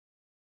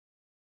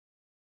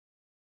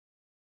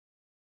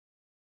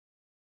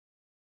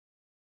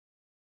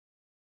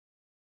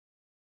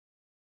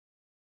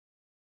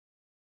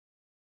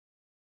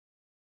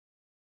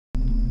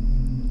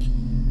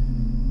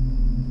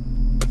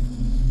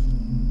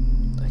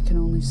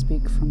only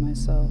speak for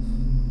myself.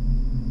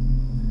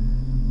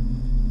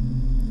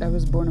 I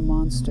was born a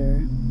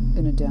monster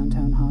in a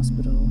downtown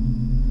hospital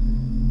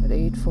at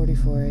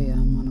 8:44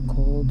 a.m. on a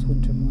cold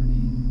winter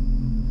morning,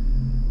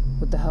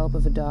 with the help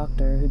of a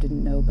doctor who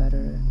didn't know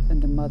better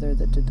and a mother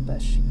that did the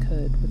best she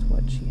could with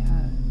what she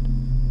had.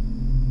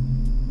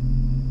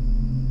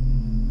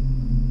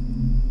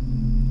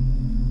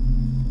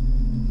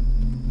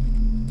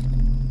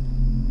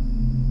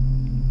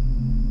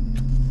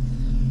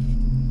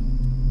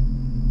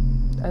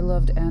 I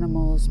loved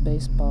animals,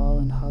 baseball,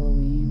 and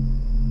Halloween.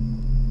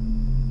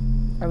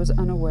 I was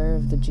unaware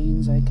of the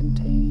genes I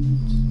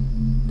contained,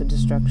 the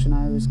destruction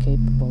I was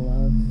capable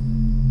of,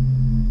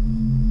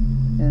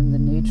 and the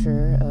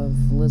nature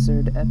of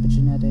lizard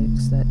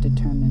epigenetics that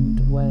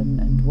determined when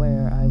and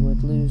where I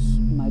would lose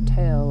my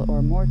tail,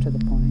 or more to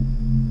the point,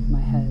 my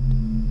head.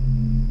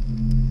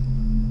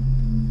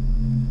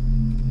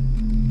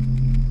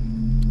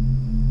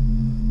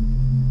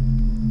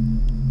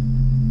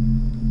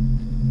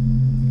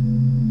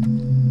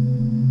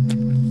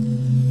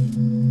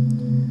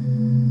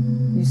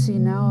 You see,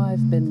 now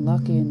I've been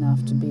lucky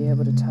enough to be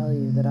able to tell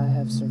you that I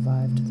have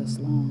survived this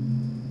long.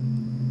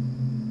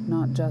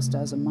 Not just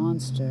as a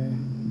monster,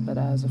 but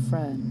as a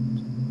friend,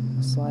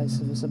 a slice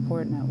of a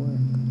support network,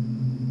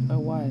 a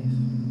wife,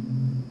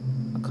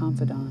 a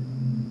confidant.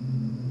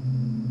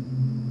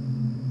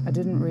 I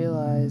didn't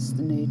realize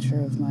the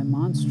nature of my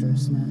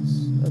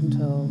monstrousness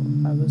until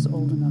I was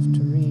old enough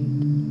to read,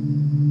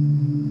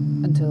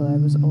 until I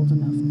was old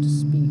enough to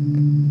speak.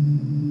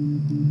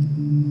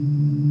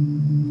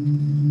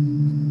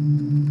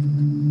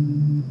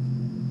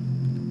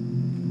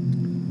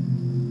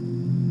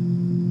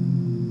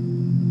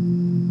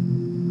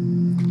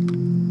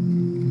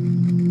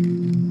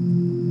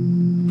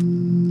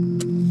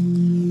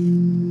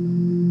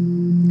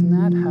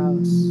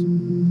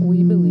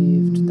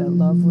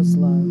 Was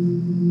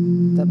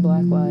love, that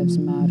Black Lives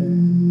Matter,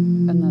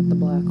 and that the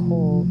black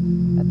hole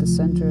at the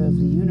center of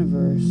the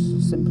universe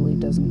simply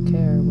doesn't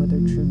care whether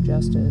true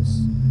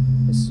justice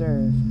is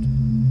served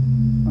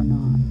or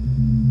not.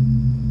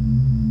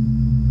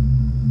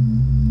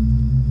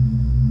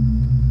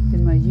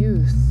 In my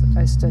youth,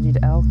 I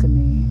studied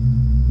alchemy.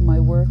 My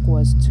work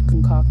was to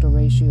concoct a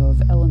ratio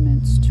of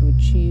elements to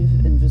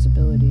achieve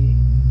invisibility.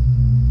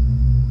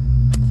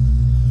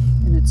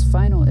 In its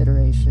final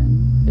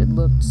iteration, it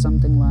looked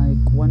something like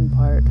 1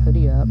 part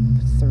hoodie up,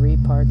 3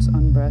 parts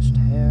unbrushed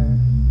hair,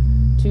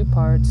 2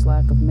 parts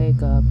lack of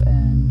makeup,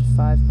 and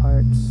 5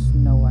 parts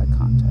no eye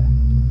contact.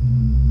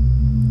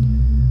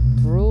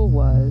 The rule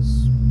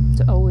was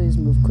to always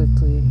move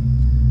quickly,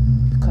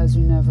 because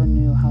you never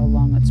knew how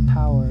long its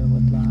power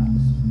would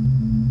last.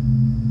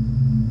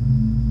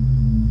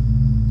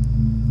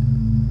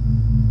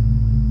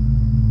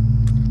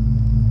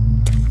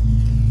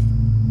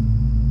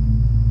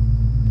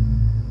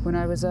 When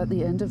I was at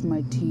the end of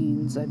my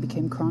teens, I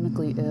became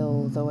chronically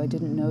ill, though I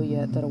didn't know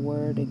yet that a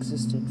word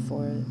existed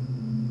for it.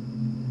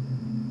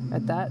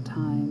 At that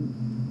time,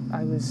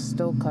 I was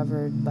still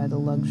covered by the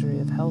luxury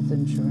of health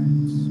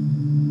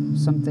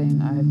insurance,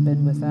 something I have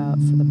been without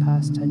for the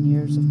past 10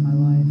 years of my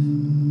life.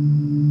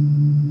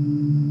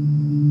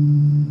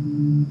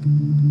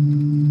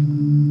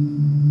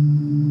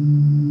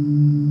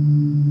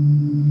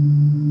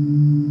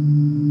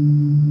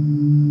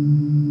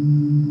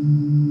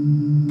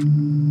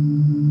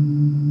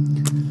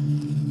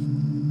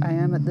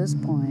 At this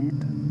point,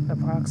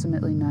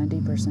 approximately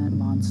 90%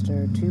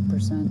 monster,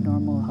 2%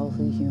 normal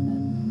healthy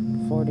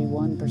human,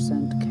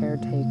 41%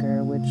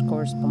 caretaker, which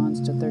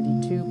corresponds to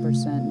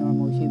 32%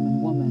 normal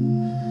human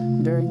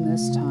woman, during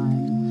this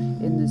time,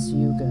 in this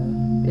yuga,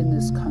 in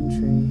this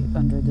country,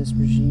 under this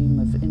regime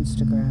of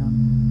Instagram.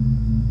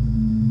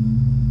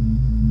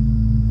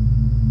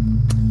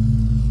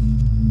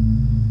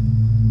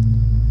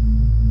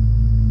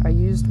 I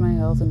used my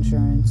health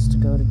insurance to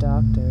go to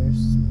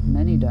doctors,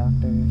 many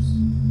doctors,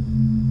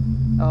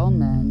 all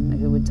men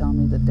who would tell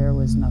me that there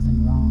was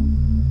nothing wrong.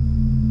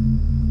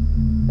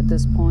 At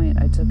this point,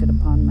 I took it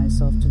upon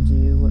myself to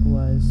do what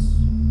was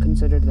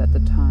considered at the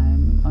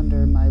time,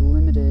 under my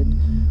limited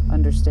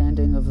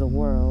understanding of the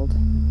world,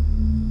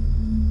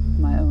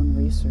 my own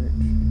research.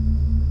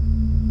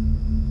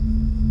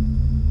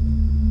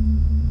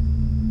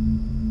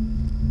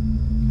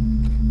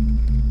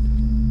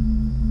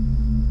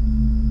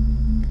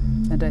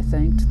 And I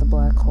thanked the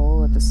black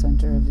hole at the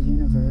center of the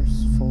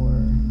universe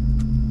for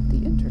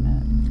the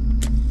internet.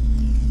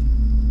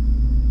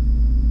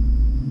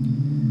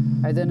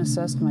 I then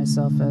assessed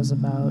myself as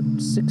about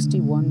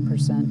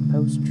 61%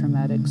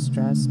 post-traumatic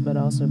stress, but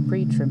also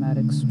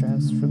pre-traumatic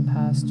stress from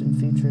past and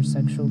future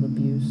sexual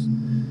abuse,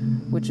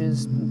 which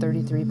is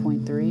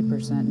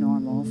 33.3%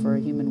 normal for a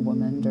human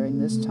woman during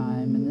this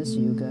time, in this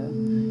yuga,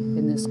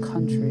 in this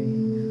country,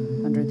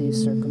 under these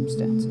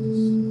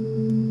circumstances.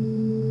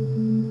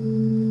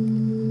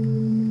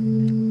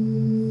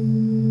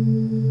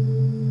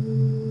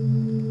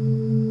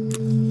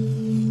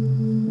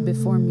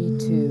 Before Me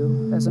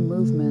Too, as a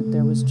movement,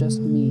 there was just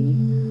me,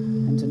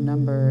 and a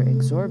number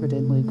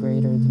exorbitantly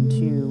greater than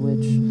 2,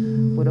 which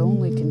would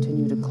only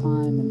continue to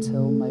climb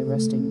until my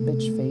resting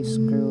bitch face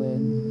grew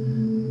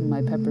in.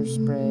 My pepper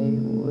spray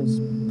was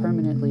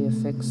permanently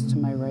affixed to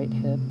my right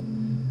hip,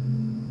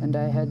 and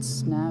I had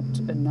snapped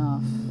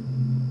enough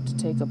to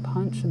take a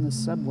punch in the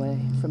subway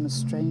from a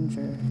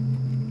stranger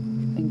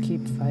and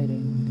keep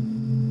fighting.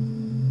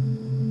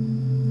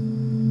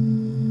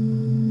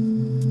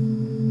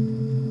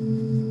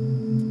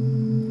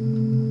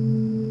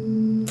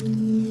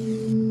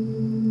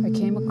 I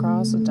came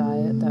across a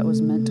diet that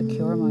was meant to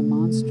cure my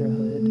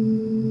monsterhood,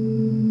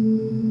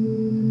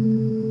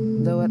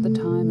 though at the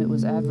time it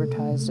was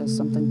advertised as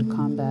something to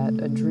combat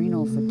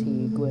adrenal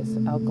fatigue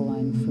with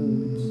alkaline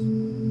foods.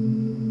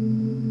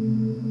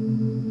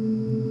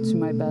 To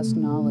my best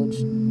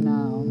knowledge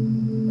now,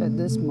 at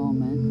this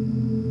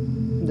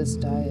moment, this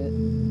diet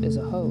is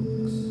a hoax.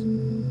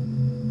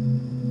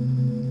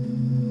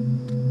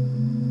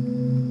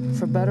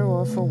 For better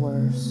or for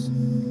worse,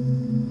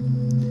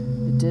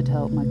 it did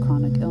help my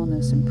chronic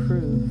illness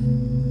improve,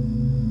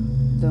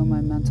 though my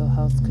mental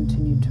health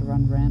continued to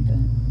run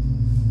rampant,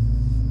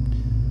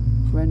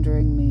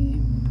 rendering me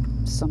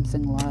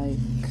something like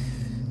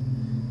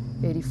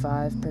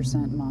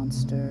 85%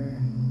 monster,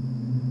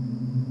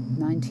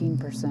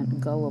 19%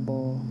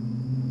 gullible,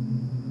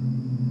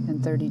 and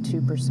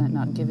 32%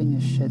 not giving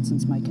a shit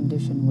since my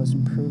condition was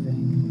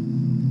improving.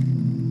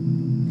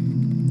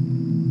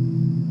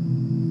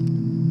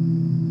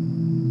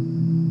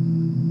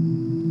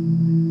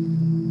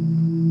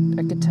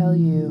 I could tell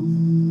you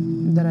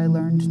that I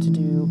learned to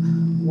do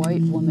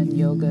white woman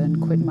yoga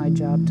and quit my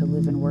job to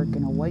live and work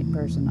in a white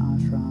person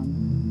ashram.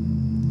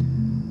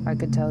 I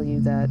could tell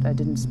you that I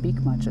didn't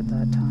speak much at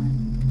that time.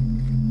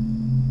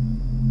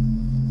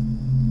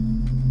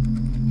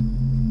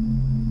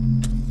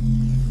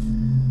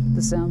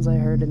 The sounds I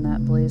heard in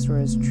that place were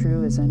as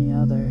true as any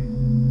other.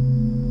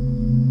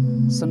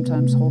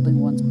 Sometimes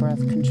holding one's breath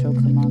can choke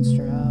the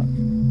monster out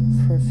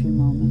for a few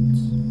moments.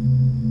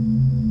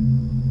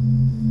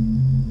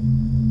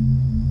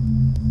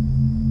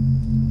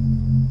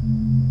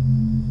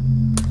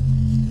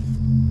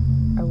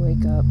 I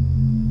wake up.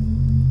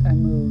 I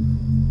move.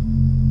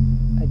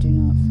 I do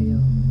not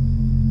feel.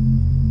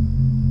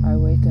 I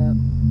wake up.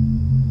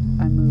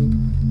 I move.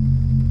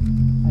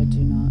 I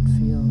do not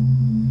feel.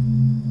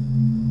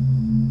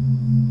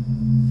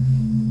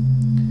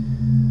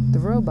 The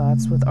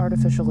robots with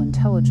artificial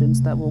intelligence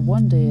that will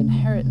one day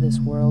inherit this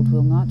world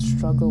will not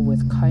struggle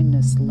with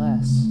kindness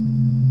less,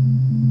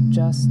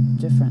 just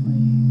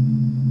differently.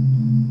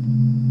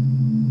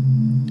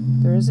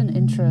 There is an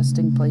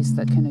interesting place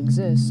that can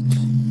exist,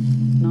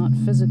 not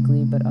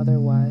physically but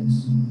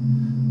otherwise,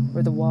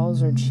 where the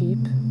walls are cheap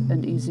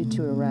and easy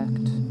to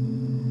erect.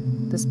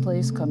 This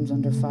place comes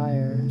under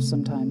fire,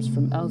 sometimes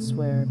from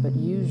elsewhere, but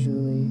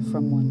usually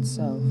from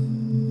oneself.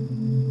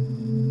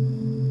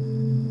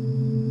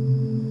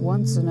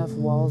 Once enough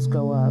walls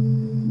go up,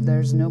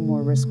 there's no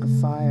more risk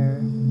of fire,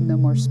 no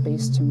more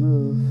space to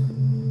move,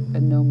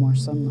 and no more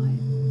sunlight.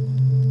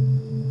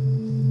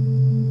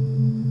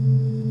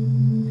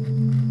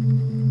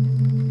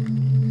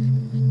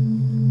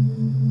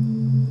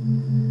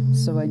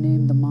 So I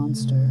named the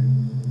monster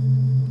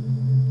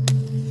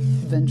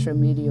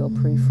ventromedial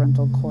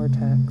prefrontal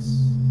cortex,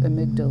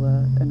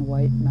 amygdala, and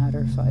white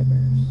matter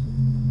fibers.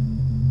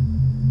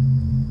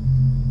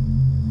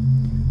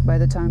 By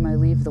the time I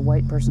leave the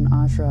white person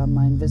ashram,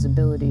 my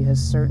invisibility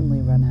has certainly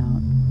run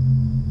out.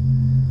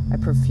 I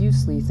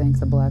profusely thank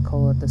the black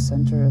hole at the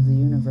center of the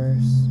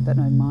universe that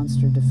my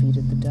monster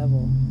defeated the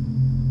devil.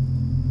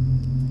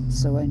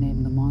 So I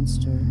name the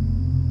monster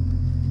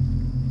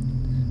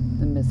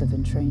the myth of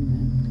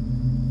entrainment.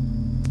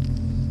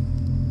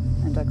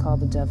 And I call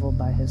the devil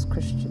by his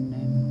Christian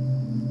name,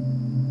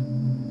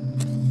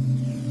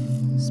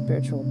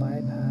 spiritual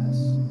bypass.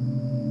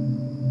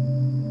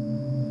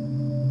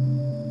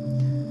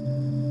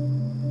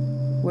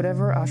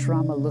 Whatever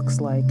ashrama looks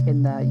like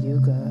in that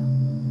yuga,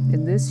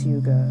 in this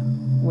yuga,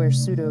 where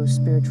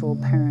pseudo-spiritual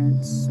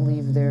parents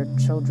leave their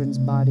children's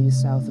bodies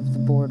south of the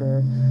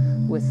border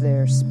with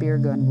their spear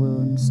gun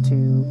wounds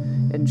to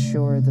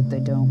ensure that they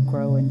don't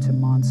grow into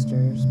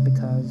monsters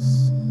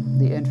because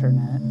the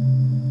internet,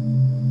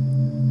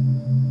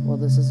 well,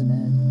 this isn't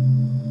it.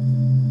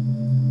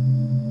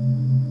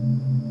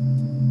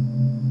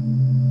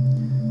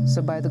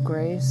 So by the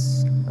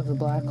grace of the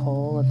black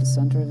hole at the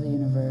center of the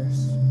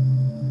universe,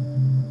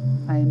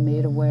 I am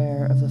made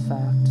aware of the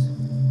fact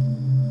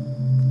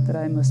that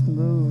I must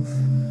move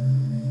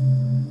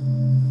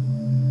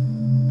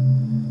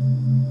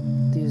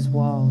these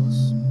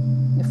walls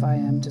if I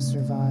am to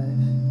survive.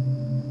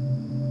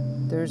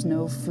 There is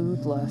no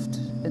food left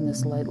in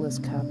this lightless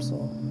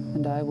capsule,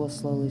 and I will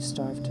slowly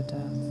starve to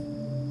death.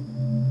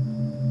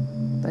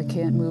 I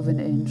can't move an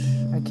inch,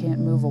 I can't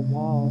move a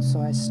wall, so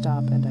I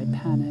stop and I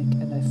panic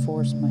and I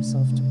force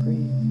myself to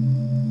breathe.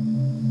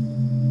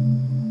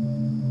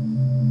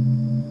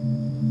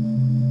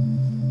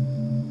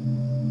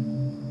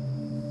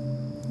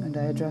 And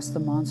I address the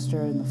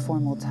monster in the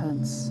formal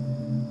tense,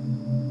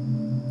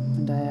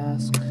 and I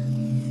ask,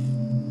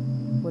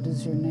 "What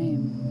is your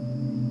name?"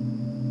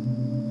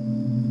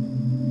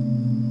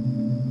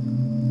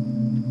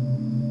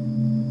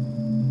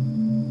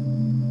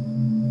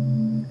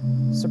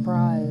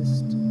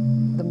 Surprised,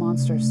 the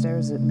monster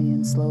stares at me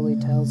and slowly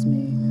tells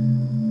me,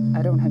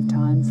 I don't have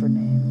time for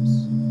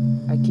names.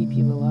 I keep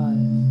you alive.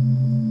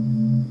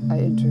 I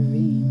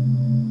intervene.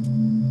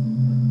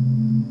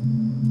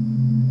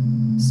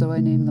 So I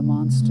name the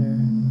monster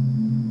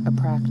a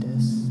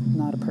practice,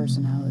 not a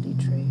personality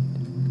trait.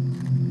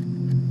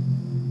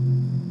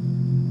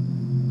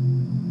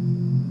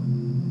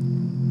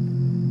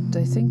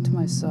 I think to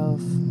myself,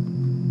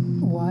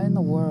 why in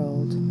the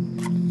world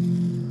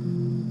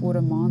would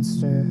a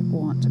monster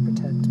want to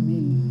protect me?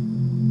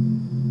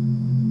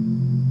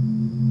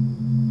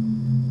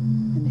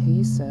 And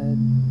he said,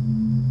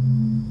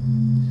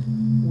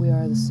 we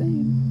are the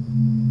same.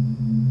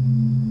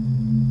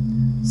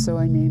 So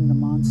I named the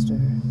monster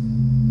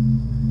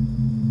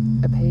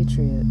a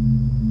patriot,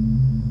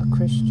 a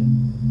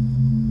Christian.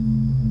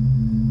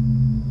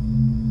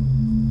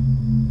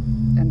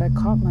 And I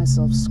caught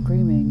myself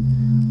screaming,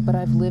 but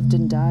I've lived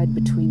and died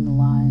between the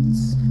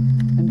lines,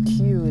 and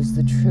Q is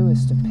the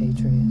truest of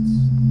patriots.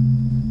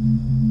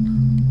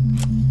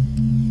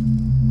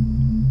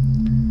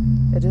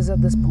 It is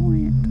at this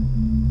point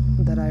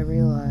that I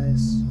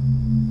realize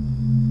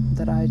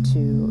that I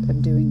too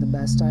am doing the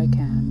best I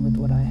can with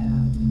what I have.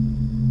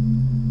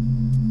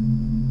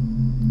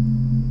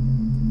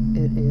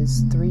 It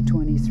is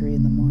 3:23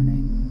 in the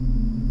morning,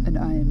 and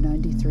I am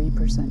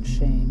 93%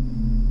 shame.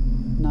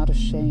 Not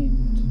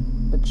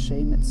ashamed, but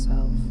shame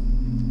itself.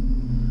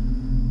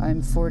 I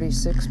am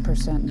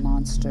 46%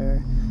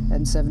 monster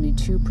and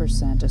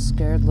 72% a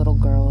scared little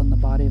girl in the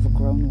body of a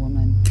grown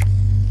woman.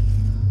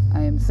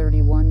 I am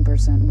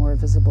 31% more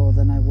visible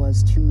than I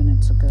was 2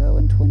 minutes ago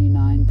and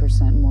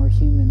 29% more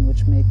human,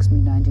 which makes me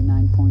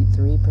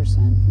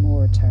 99.3%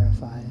 more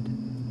terrified.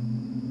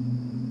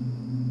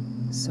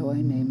 So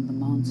I named the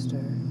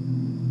monster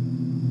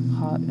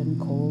Hot and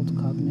Cold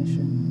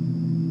Cognition.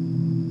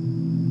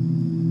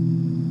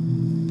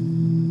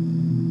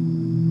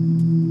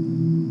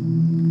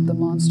 The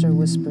monster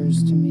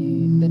whispers to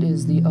me, it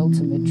is the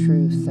ultimate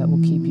truth that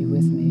will keep you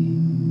with me.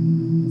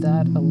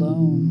 That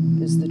alone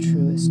is the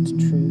truest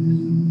truth.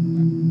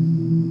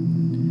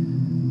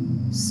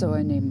 So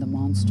I name the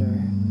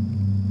monster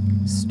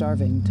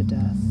Starving to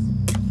Death.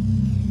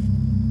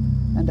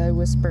 And I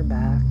whisper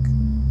back,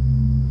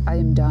 I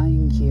am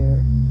dying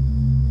here.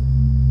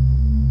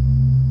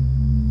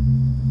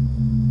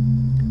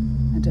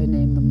 And I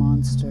name the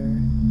monster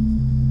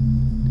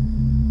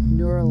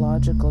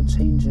Neurological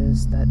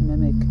Changes That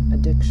Mimic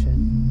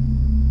Addiction.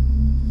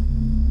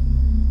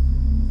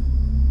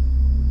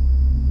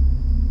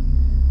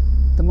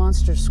 The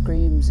monster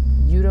screams,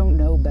 you don't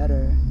know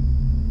better.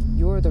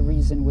 You're the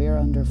reason we're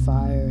under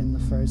fire in the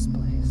first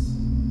place.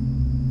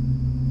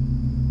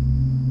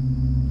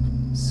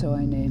 So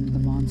I named the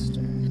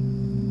monster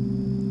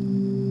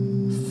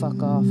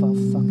Fuck off, I'll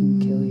fucking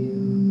kill you.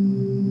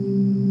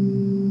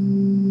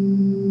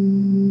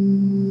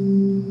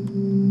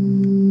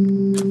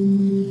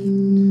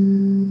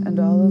 And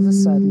all of a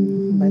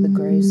sudden, by the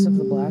grace of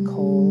the black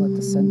hole at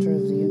the center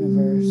of the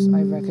universe,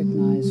 I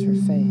recognize her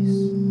face.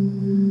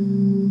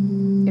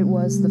 It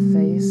was the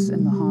face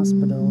in the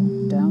hospital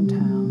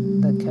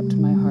downtown that kept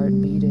my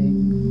heart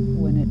beating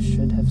when it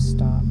should have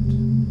stopped.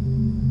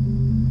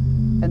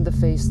 And the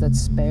face that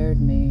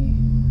spared me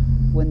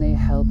when they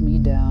held me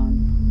down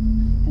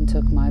and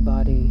took my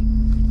body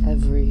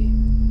every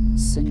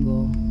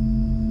single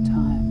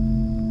time.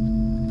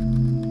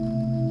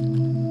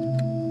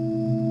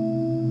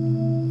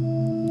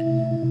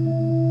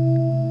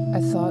 I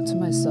thought to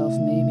myself,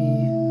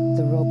 maybe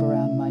the rope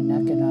around my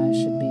neck and I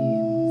should be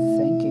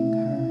thanking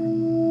her.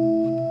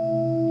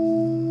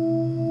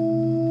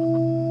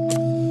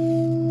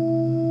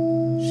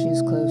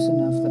 She's close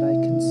enough that I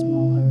can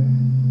smell her,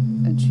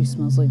 and she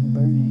smells like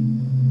burning.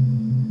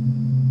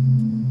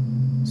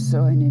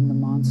 So I name the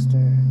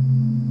monster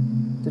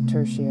the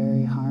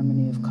tertiary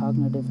harmony of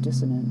cognitive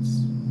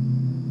dissonance.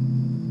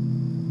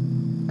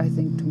 I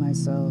think to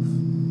myself,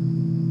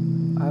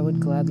 I would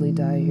gladly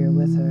die here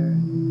with her,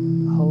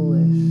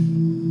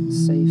 whole-ish,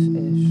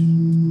 safe-ish,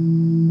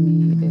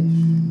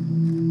 me-ish.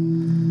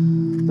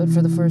 But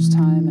for the first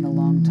time in a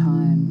long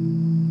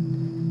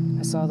time,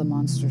 I saw the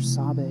monster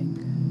sobbing.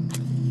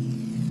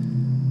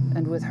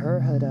 And with her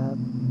hood up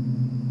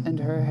and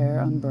her hair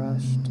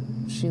unbrushed,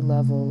 she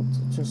leveled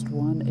just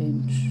 1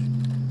 inch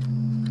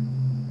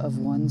of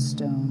one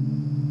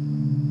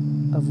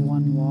stone, of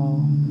one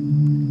wall.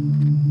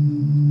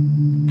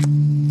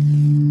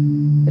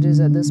 It is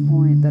at this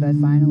point that I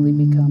finally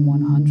become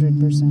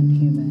 100%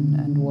 human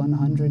and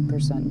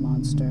 100%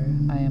 monster.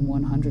 I am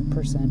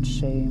 100%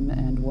 shame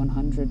and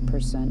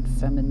 100%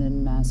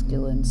 feminine,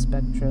 masculine,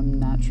 spectrum,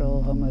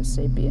 natural Homo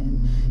sapien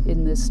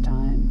in this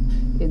time,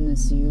 in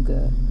this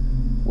yuga,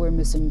 where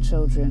missing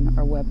children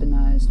are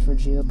weaponized for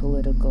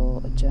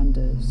geopolitical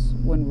agendas,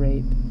 when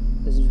rape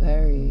is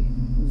very,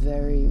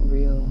 very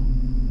real.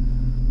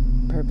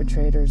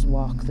 Perpetrators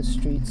walk the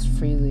streets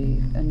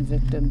freely, and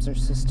victims are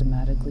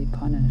systematically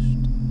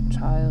punished,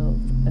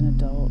 child and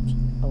adult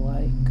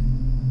alike.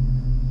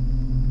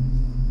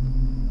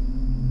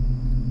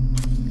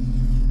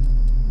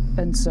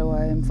 And And so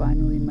I am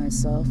finally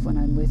myself when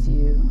I'm with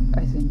you.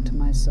 I think to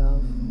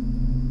myself,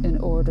 in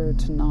order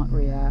to not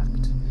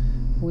react,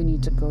 we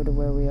need to go to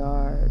where we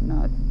are,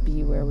 not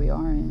be where we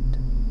aren't.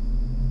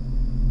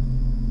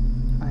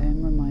 I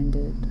am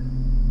reminded.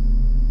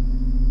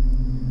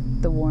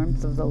 The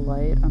warmth of the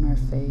light on our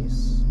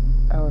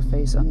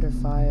face under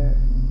fire.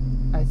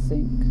 I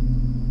think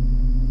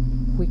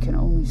we can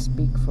only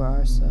speak for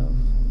ourselves.